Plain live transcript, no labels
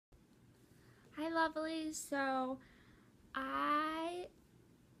lovelies. So I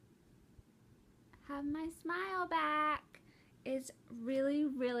have my smile back. It's really,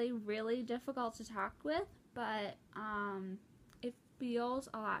 really, really difficult to talk with, but it feels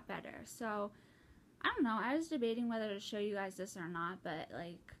a lot better. So I don't know. I was debating whether to show you guys this or not, but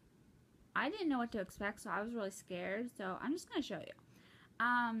like I didn't know what to expect, so I was really scared. So I'm just gonna show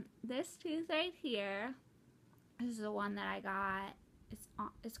you. This tooth right here. This is the one that I got.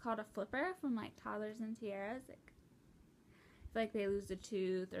 It's called a flipper from like Toddlers and Tiaras. Like they lose a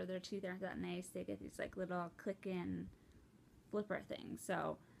tooth or their teeth aren't that nice, they get these like little click-in flipper things.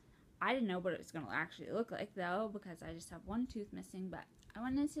 So I didn't know what it was going to actually look like though, because I just have one tooth missing. But I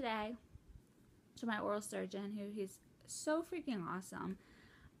went in today to my oral surgeon, he's so freaking awesome.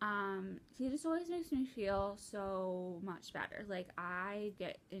 He just always makes me feel so much better. Like I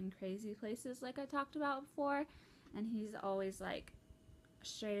get in crazy places like I talked about before, and he's always like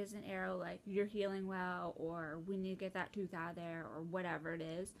straight as an arrow, like you're healing well, or we need to get that tooth out of there, or whatever it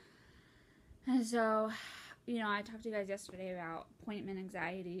is. And so, you know, I talked to you guys yesterday about appointment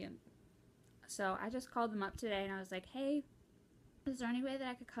anxiety, and so I just called them up today and I was like, hey, is there any way that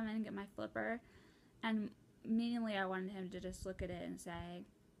I could come in and get my flipper? And immediately I wanted him to just look at it and say,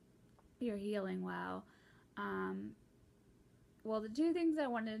 you're healing well. Well, the two things I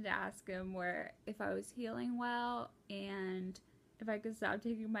wanted to ask him were if I was healing well and if I could stop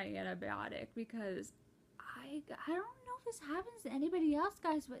taking my antibiotic, because I don't know if this happens to anybody else,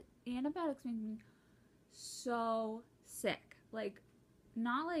 guys, but antibiotics make me so sick. Like,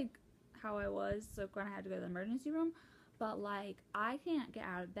 not like how I was like when I had to go to the emergency room, but like I can't get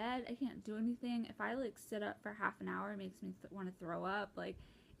out of bed, I can't do anything. If I like sit up for half an hour, it makes me want to throw up. Like,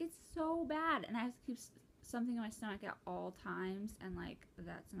 it's so bad, and I have to keep something in my stomach at all times, and like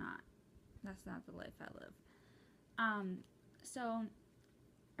that's not the life I live. So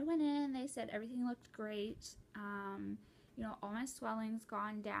I went in, they said everything looked great. You know, all my swelling's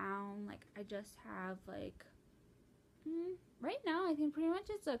gone down. Like I just have like right now I think pretty much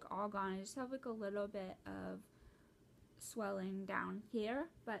it's like all gone. I just have like a little bit of swelling down here,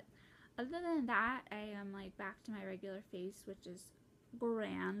 but other than that I am like back to my regular face, which is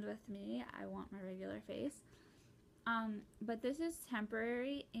grand with me. I want my regular face. But this is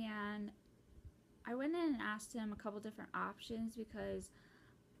temporary, and I went in and asked him a couple different options because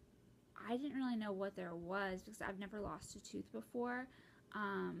I didn't really know what there was, because I've never lost a tooth before.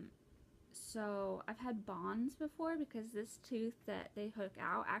 So I've had bonds before, because this tooth that they hook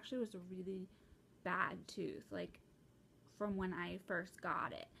out actually was a really bad tooth, like from when I first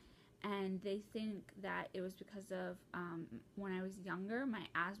got it. And they think that it was because of when I was younger, my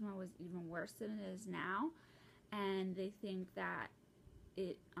asthma was even worse than it is now. And they think that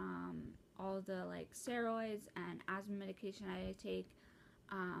it, all the like steroids and asthma medication I take,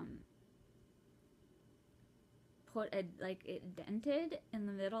 it dented in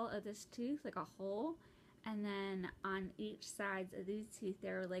the middle of this tooth, like a hole. And then on each sides of these teeth,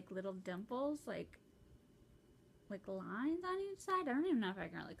 there are like little dimples, like lines on each side. I don't even know if I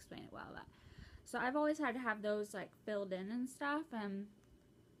can really explain it well, but so I've always had to have those like filled in and stuff, and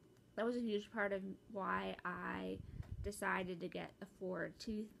that was a huge part of why I decided to get a forward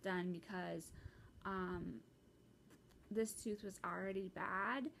tooth done, because this tooth was already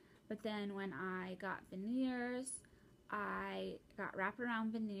bad. But then when I got veneers, I got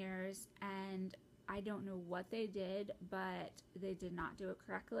wraparound veneers, and I don't know what they did, but they did not do it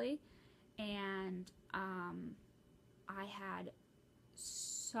correctly. And I had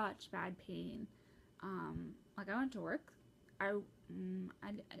such bad pain. Like I went to work. I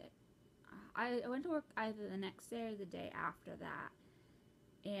went to work either the next day or the day after that,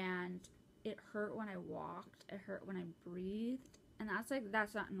 and it hurt when I walked. It hurt when I breathed, and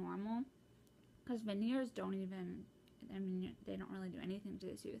that's not normal, because veneers don't even. I mean, they don't really do anything to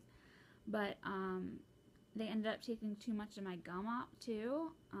the tooth, but they ended up taking too much of my gum out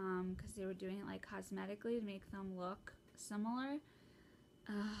too, because they were doing it like cosmetically to make them look similar.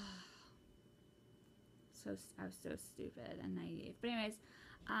 I was so stupid and naive. But anyways,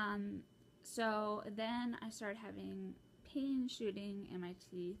 so then I started having pain shooting in my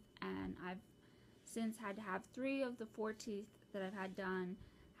teeth, and I've since had to have 3 of the 4 teeth that I've had done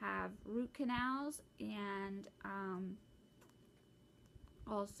have root canals, and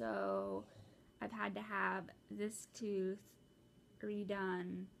also I've had to have this tooth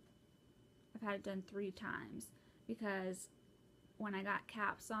redone. I've had it done 3 times, because when I got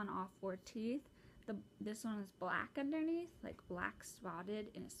caps on all 4 teeth, this one was black underneath, like black spotted,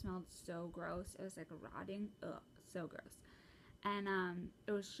 and it smelled so gross. It was like rotting. Ugh, so gross. And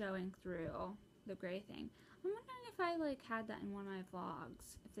it was showing through the gray thing. I'm wondering if I like had that in one of my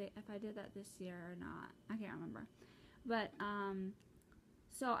vlogs, if I did that this year or not. I can't remember. But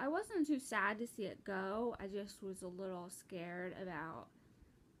so I wasn't too sad to see it go. I just was a little scared about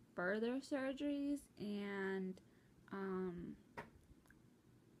further surgeries and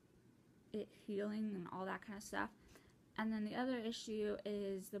it healing and all that kind of stuff. And then the other issue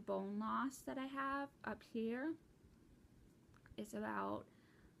is the bone loss that I have up here. It's about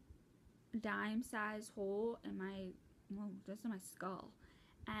a dime size hole in my, well, just in my skull.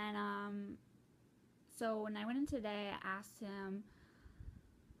 And so when I went in today, I asked him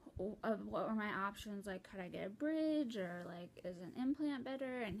what were my options, like could I get a bridge or like is an implant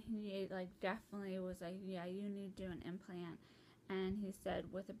better, and he like definitely was like, yeah, you need to do an implant. And he said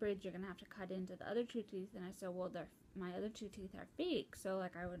with a bridge you're gonna have to cut into the other two teeth, and I said, well, my other two teeth are fake, so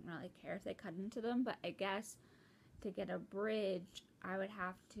like I wouldn't really care if they cut into them, but I guess to get a bridge I would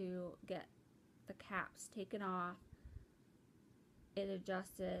have to get the caps taken off, it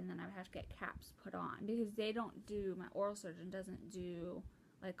adjusted, and then I would have to get caps put on, because they don't do, my oral surgeon doesn't do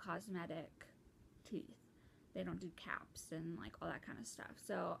like cosmetic teeth. They don't do caps and like all that kind of stuff.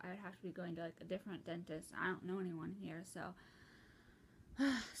 So I would have to be going to like a different dentist. I don't know anyone here, so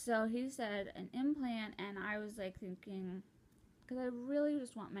he said an implant, and I was like thinking, because I really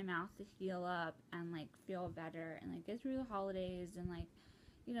just want my mouth to heal up and like feel better and like get through the holidays and like,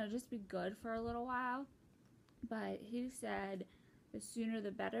 you know, just be good for a little while. But he said the sooner the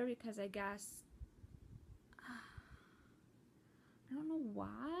better, because I guess I don't know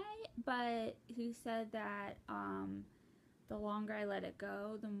why, but he said that the longer I let it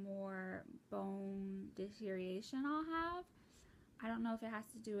go, the more bone deterioration I'll have. I don't know if it has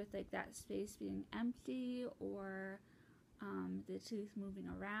to do with like that space being empty or the tooth moving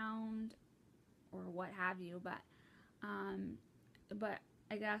around or what have you, but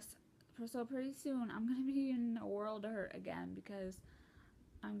I guess so pretty soon I'm gonna be in a world of hurt again, because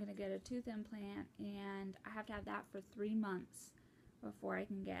I'm gonna get a tooth implant and I have to have that for 3 months before I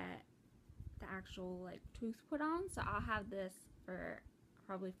can get the actual like tooth put on. So I'll have this for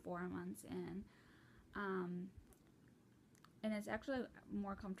probably 4 months in, and it's actually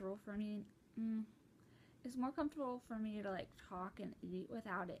more comfortable for me. It's more comfortable for me to like talk and eat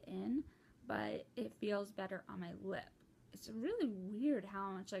without it in, but it feels better on my lip. It's really weird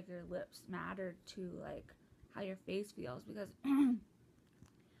how much like your lips matter to like how your face feels, because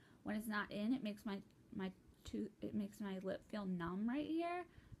when it's not in, it makes my lip feel numb right here,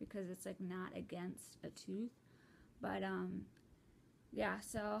 because it's like not against a tooth. But yeah,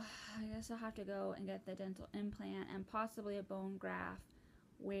 so I guess I'll have to go and get the dental implant and possibly a bone graft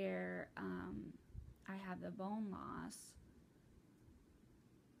where I have the bone loss.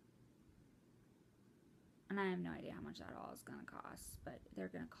 And I have no idea how much that all is going to cost, but they're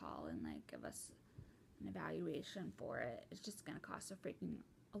going to call and like give us an evaluation for it. It's just going to cost a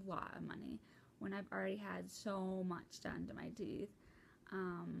lot of money when I've already had so much done to my teeth.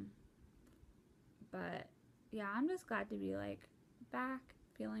 But yeah, I'm just glad to be like back,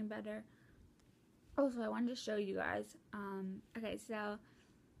 feeling better. Also, I wanted to show you guys. Okay, so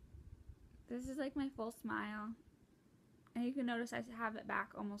this is like my full smile, and you can notice I have it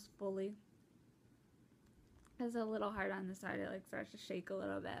back almost fully. It's a little hard on the side, it like starts to shake a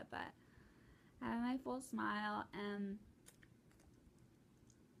little bit, but I have my full smile, and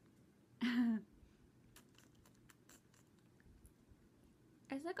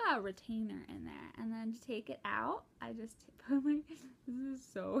it's like a retainer in there, and then to take it out, I just put my, this is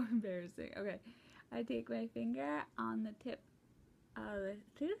so embarrassing. Okay, I take my finger on the tip of the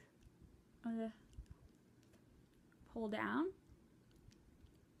tooth, pull down,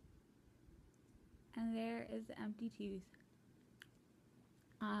 and there is the empty tooth.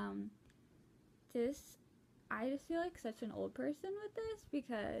 I just feel like such an old person with this,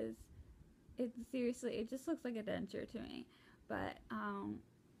 because it seriously, it just looks like a denture to me. But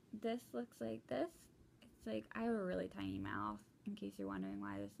this looks like this. It's like, I have a really tiny mouth, in case you're wondering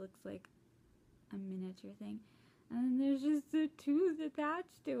why this looks like a miniature thing. And then there's just a tooth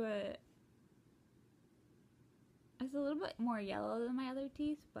attached to it. It's a little bit more yellow than my other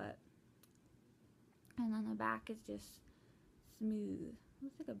teeth, but, and then the back is just smooth. It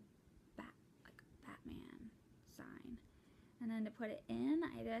looks like a Batman sign. And then to put it in,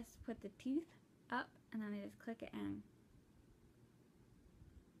 I just put the teeth up, and then I just click it in.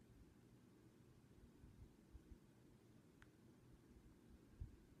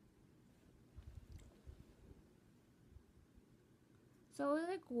 So it was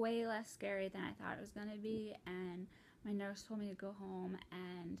like way less scary than I thought it was gonna be, and my nurse told me to go home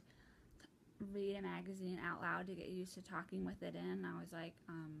and read a magazine out loud to get used to talking with it in. I was like,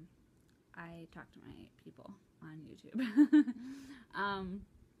 I talk to my people on YouTube.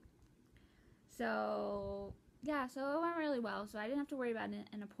 So yeah, so it went really well. So I didn't have to worry about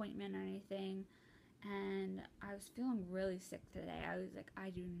an appointment or anything. And I was feeling really sick today. I was like, I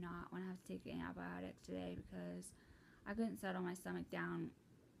do not want to have to take an antibiotic today because I couldn't settle my stomach down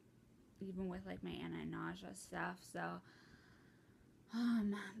even with like my anti-nausea stuff. So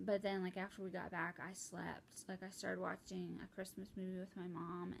but then like after we got back, I slept. Like I started watching a Christmas movie with my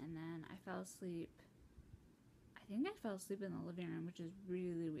mom, and then I fell asleep. I think I fell asleep in the living room, which is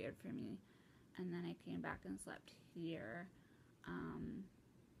really weird for me. And then I came back and slept here.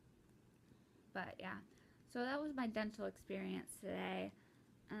 But yeah, so that was my dental experience today.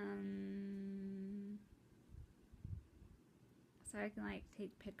 So I can like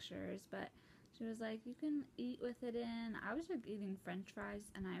take pictures, but she was like, you can eat with it in. I was like eating french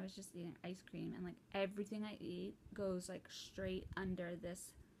fries, and I was just eating ice cream, and like everything I eat goes like straight under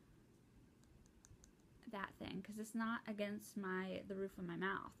that thing, because it's not against the roof of my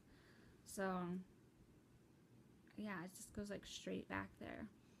mouth. So yeah, it just goes like straight back there.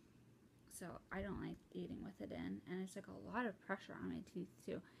 So I don't like eating with it in, and it's like a lot of pressure on my teeth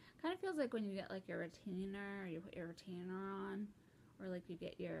too. Kind of feels like when you get like your retainer, or you put your retainer on, or like you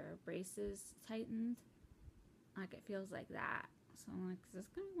get your braces tightened. Like it feels like that. So I'm like, is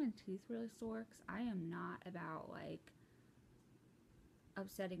this gonna make my teeth really sore? Because I am not about like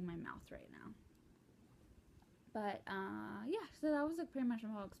upsetting my mouth right now. But yeah, so that was like pretty much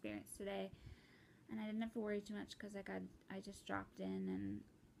my whole experience today, and I didn't have to worry too much because I just dropped in, and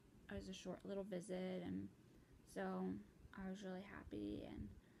it was a short little visit, and so I was really happy, and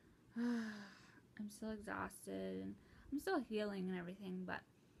I'm still exhausted, and I'm still healing and everything, but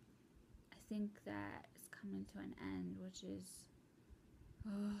I think that it's coming to an end, which is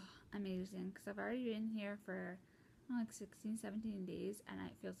amazing, because I've already been here for like 16, 17 days, and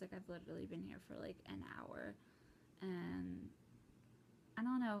it feels like I've literally been here for like an hour. And I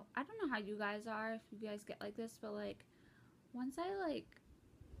don't know how you guys are, if you guys get like this, but like once I like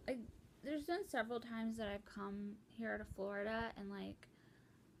there's been several times that I've come here to Florida, and like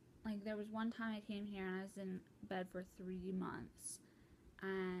there was one time I came here and I was in bed for 3 months,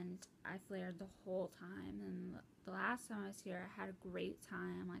 and I flared the whole time. And the last time I was here, I had a great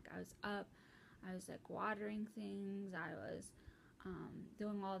time. Like I was up, I was like watering things, I was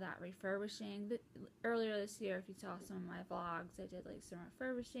doing all that refurbishing. Earlier this year, if you saw some of my vlogs, I did like some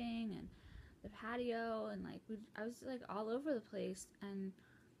refurbishing and the patio, and like I was like all over the place. And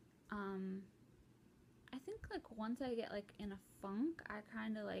I think like once I get like in a funk, I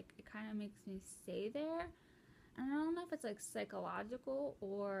kind of like, it kind of makes me stay there. And I don't know if it's like psychological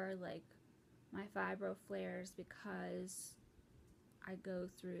or like my fibro flares because I go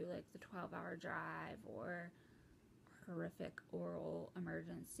through like the 12-hour drive or horrific oral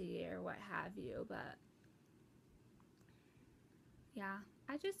emergency or what have you. But yeah,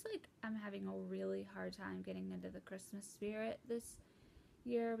 I just like, I'm having a really hard time getting into the Christmas spirit this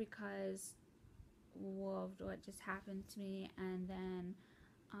year because of what just happened to me. And then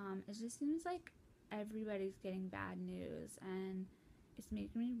it just seems like everybody's getting bad news, and it's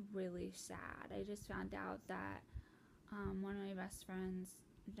making me really sad. I just found out that one of my best friend's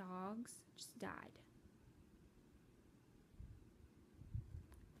dogs just died.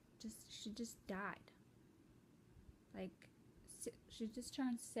 She just died. Like, she just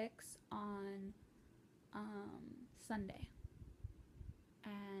turned 6 on Sunday,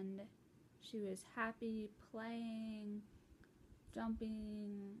 and she was happy, playing,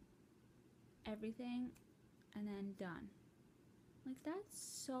 jumping, everything, and then done. Like, that's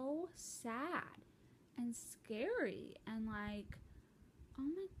so sad and scary, and like, oh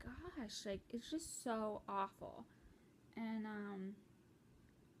my gosh, like, it's just so awful. And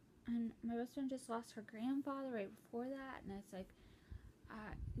my best friend just lost her grandfather right before that, and it's like,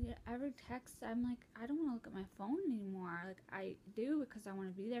 every text, I'm like, I don't want to look at my phone anymore. Like, I do because I want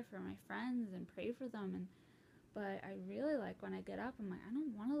to be there for my friends and pray for them, but I really, like, when I get up, I'm like, I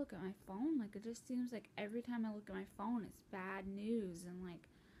don't want to look at my phone. Like, it just seems like every time I look at my phone, it's bad news, and like,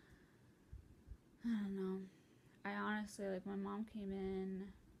 I don't know. I honestly, like, my mom came in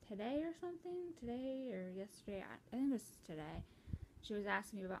today or something, today or yesterday, I think this is today. She was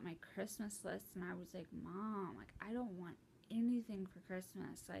asking me about my Christmas list, and I was like, Mom, like, I don't want anything for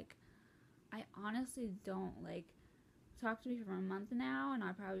Christmas. Like, I honestly don't. Like, talk to me for a month now, and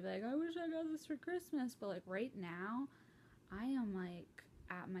I'll probably be like, I wish I got this for Christmas. But like right now, I am like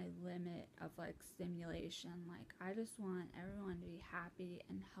at my limit of like stimulation. Like, I just want everyone to be happy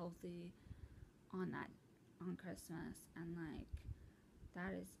and healthy on Christmas, and like,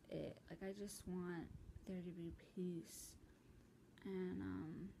 that is it. Like, I just want there to be peace.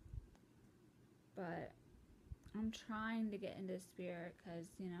 And but I'm trying to get into the spirit because,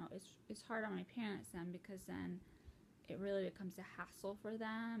 you know, it's hard on my parents then, because then it really becomes a hassle for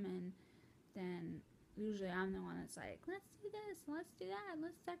them, and then usually I'm the one that's like, let's do this, let's do that,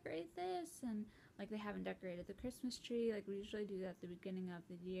 let's decorate this, and like they haven't decorated the Christmas tree. Like we usually do that at the beginning of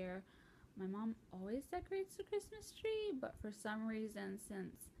the year. My mom always decorates the Christmas tree, but for some reason,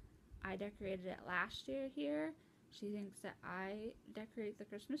 since I decorated it last year here, she thinks that I decorate the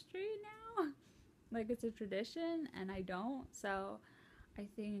Christmas tree now. Like it's a tradition, and I don't. So I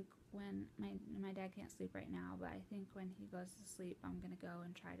think when my dad can't sleep right now, but I think when he goes to sleep, I'm gonna go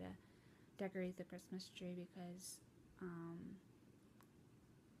and try to decorate the Christmas tree, because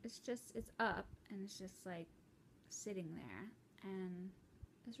it's up and it's just like sitting there, and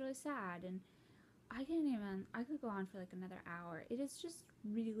it's really sad. And I could go on for like another hour. It is just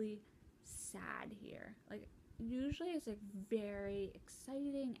really sad here. Like usually it's like very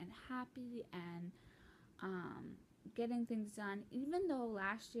exciting and happy and getting things done, even though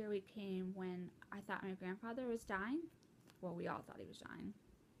last year we came when I thought my grandfather was dying. Well, we all thought he was dying,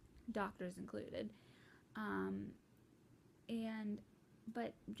 doctors included.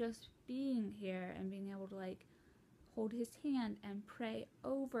 But just being here and being able to like hold his hand and pray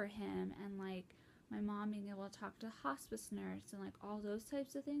over him, and like my mom being able to talk to a hospice nurse and like all those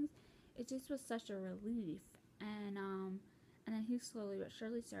types of things, it just was such a relief. And then he slowly but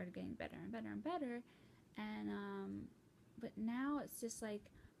surely started getting better and better and better. And but now it's just like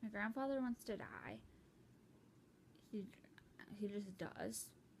my grandfather wants to die. He just does.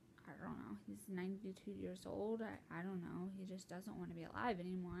 I don't know. He's 92 years old. I don't know. He just doesn't want to be alive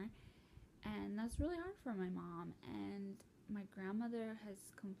anymore. And that's really hard for my mom. And my grandmother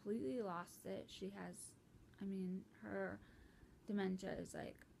has completely lost it. She has, I mean, her dementia is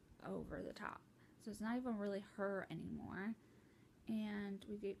like over the top. So it's not even really her anymore. And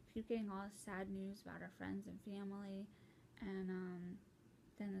we keep getting all this sad news about our friends and family. And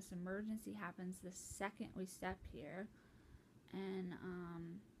then this emergency happens the second we step here. And,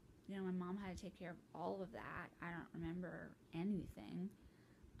 you know, my mom had to take care of all of that. I don't remember anything.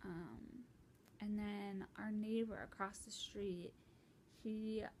 And then our neighbor across the street,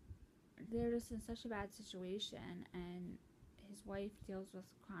 they're just in such a bad situation, and his wife deals with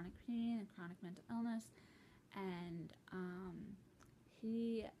chronic pain and chronic mental illness, and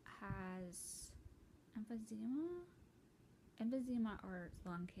he has emphysema or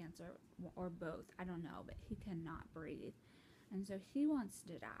lung cancer, or both, I don't know, but he cannot breathe, and so he wants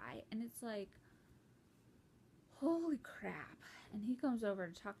to die. And it's like, holy crap. And he comes over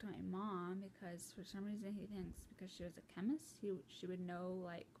to talk to my mom because for some reason he thinks because she was a chemist, she would know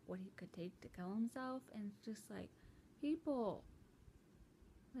like what he could take to kill himself. And it's just like, people,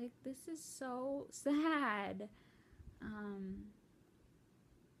 like, this is so sad.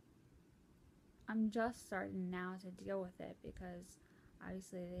 I'm just starting now to deal with it because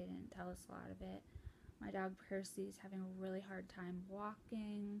obviously they didn't tell us a lot of it. My dog Percy is having a really hard time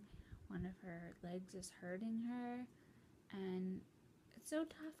walking. One of her legs is hurting her, and it's so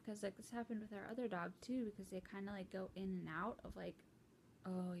tough because like this happened with our other dog too, because they kind of like go in and out of like,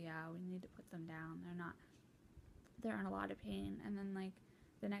 oh yeah, we need to put them down, they're in a lot of pain, and then like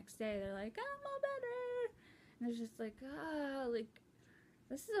the next day they're like, I'm all better, and it's just like, like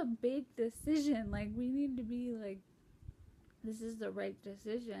this is a big decision, like we need to be like, this is the right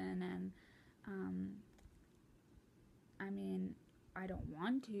decision. And I mean, I don't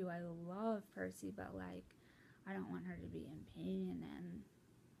want to. I love Percy, but like, I don't want her to be in pain and,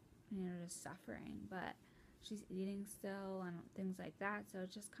 you know, just suffering. But she's eating still and things like that, so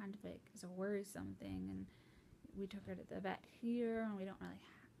it's just kind of like it's a worrisome thing. And we took her to the vet here, and we don't really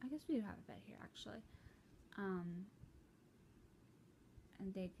I guess we do have a vet here actually. And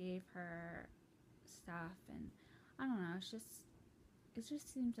they gave her stuff, and I don't know. It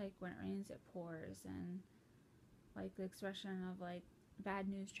just seems like when it rains, it pours, and like the expression of like bad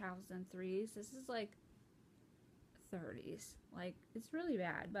news travels in threes. This is like 30s. Like it's really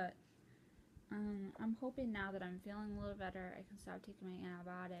bad, but I'm hoping now that I'm feeling a little better, I can stop taking my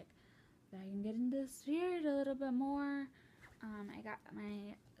antibiotic, that I can get into the spirit a little bit more.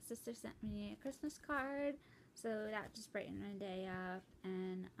 My sister sent me a Christmas card, so that just brightened my day up,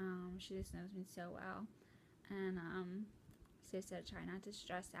 and she just knows me so well, and she said try not to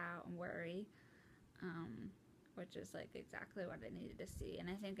stress out and worry, which is like exactly what I needed to see. And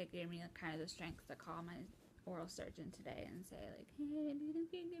I think it gave me like, kind of the strength to call my oral surgeon today and say like, hey, do you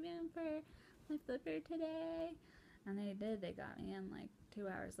think you can get me in for my flipper today? And they did. They got me in like 2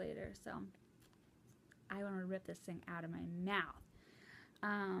 hours later, so I want to rip this thing out of my mouth.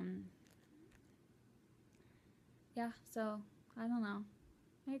 Yeah, so I don't know.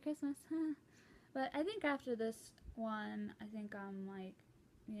 Merry Christmas. But I think after this one, I think I'm like,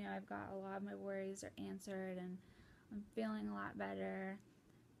 you know, I've got a lot of my worries are answered, and I'm feeling a lot better.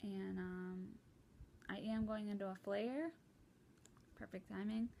 And I am going into a flare. Perfect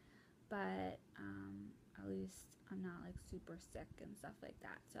timing. But at least I'm not like super sick and stuff like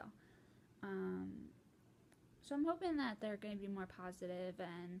that. So I'm hoping that they're going to be more positive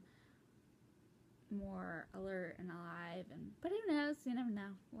and more alert and alive. But who knows? You never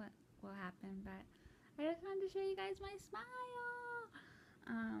know what will happen. But I just wanted to show you guys my smile.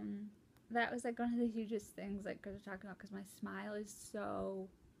 That was like one of the hugest things like I was talking about, because my smile is so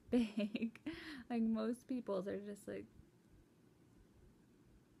big. Like most people's are just like,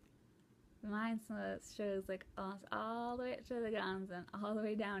 mine shows like almost all the way up to the gums and all the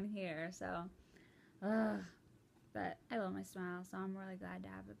way down here. So, but I love my smile, so I'm really glad to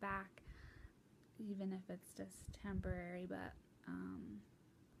have it back, even if it's just temporary. But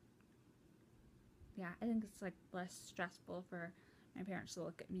yeah, I think it's like less stressful for my parents to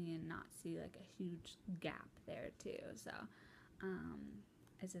look at me and not see like a huge gap there too. So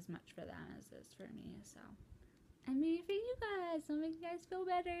it's as much for them as it is for me. So, and maybe for you guys, it'll make you guys feel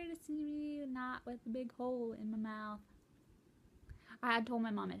better to see me not with a big hole in my mouth. I had told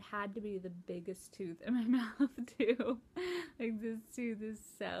my mom it had to be the biggest tooth in my mouth too. Like, this tooth is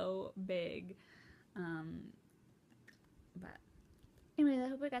so big. But anyway, I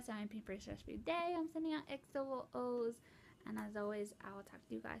hope you guys have a pretty stress-free day. I'm sending out XOOs. And as always, I will talk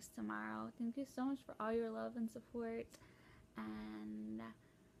to you guys tomorrow. Thank you so much for all your love and support. And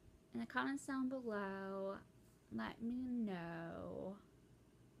in the comments down below, let me know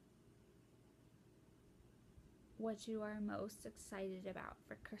what you are most excited about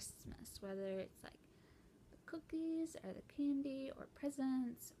for Christmas. Whether it's like the cookies or the candy or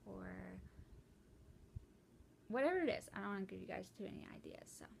presents or whatever it is. I don't want to give you guys too many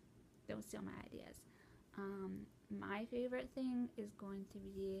ideas, so don't steal my ideas. My favorite thing is going to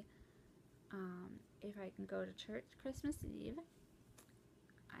be if I can go to church Christmas Eve,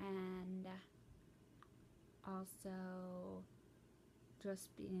 and also just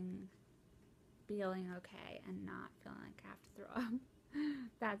feeling okay and not feeling like I have to throw up.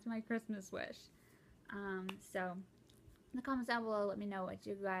 That's my Christmas wish. So in the comments down below, let me know what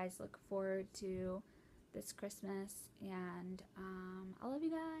you guys look forward to this Christmas, and I love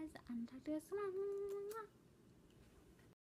you guys, and talk to you guys tomorrow.